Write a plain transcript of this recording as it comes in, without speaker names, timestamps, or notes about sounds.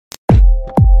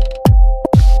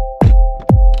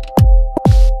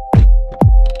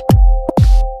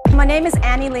name is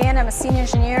Annie Lee, and I'm a senior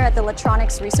engineer at the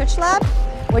Electronics Research Lab,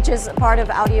 which is part of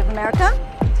Audi of America.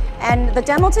 And the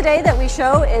demo today that we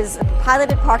show is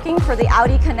piloted parking for the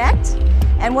Audi Connect.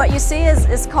 And what you see is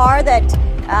this car that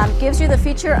gives you the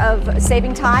feature of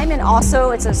saving time, and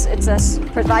also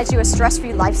provides you a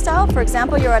stress-free lifestyle. For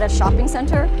example, you're at a shopping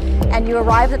center and you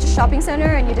arrive at the shopping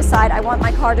center and you decide, I want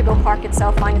my car to go park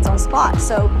itself, find its own spot.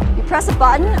 So you press a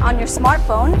button on your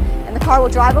smartphone and the car will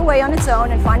drive away on its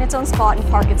own and find its own spot and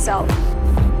park itself.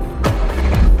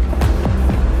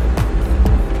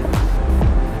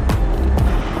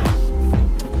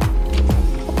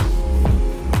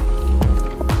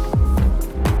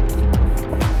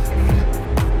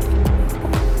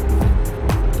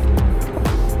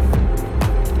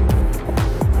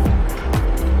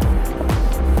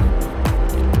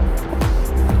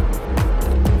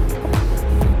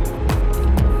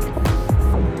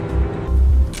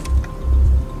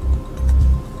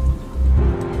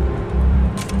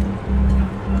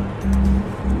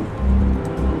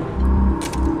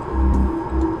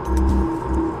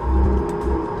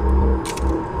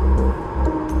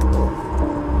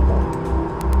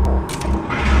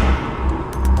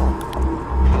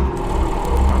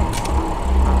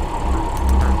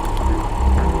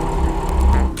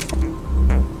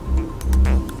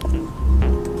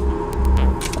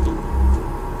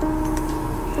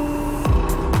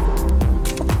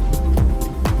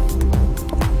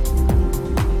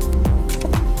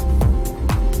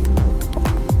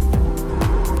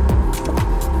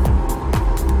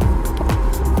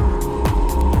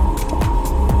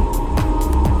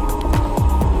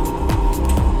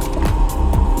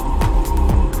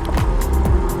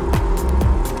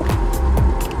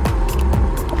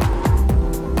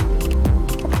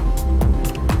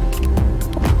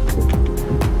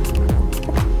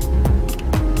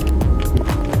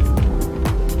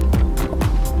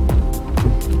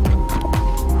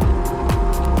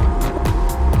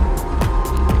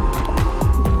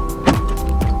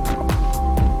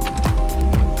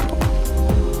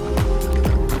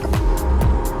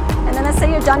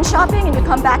 Done shopping and you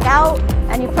come back out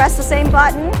and you press the same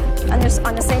button on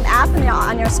the same app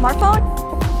on your smartphone.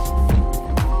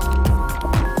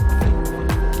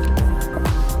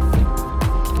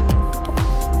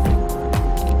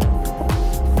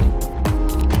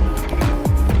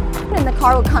 And the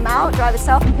car will come out, drive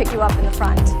itself, and pick you up in the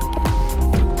front.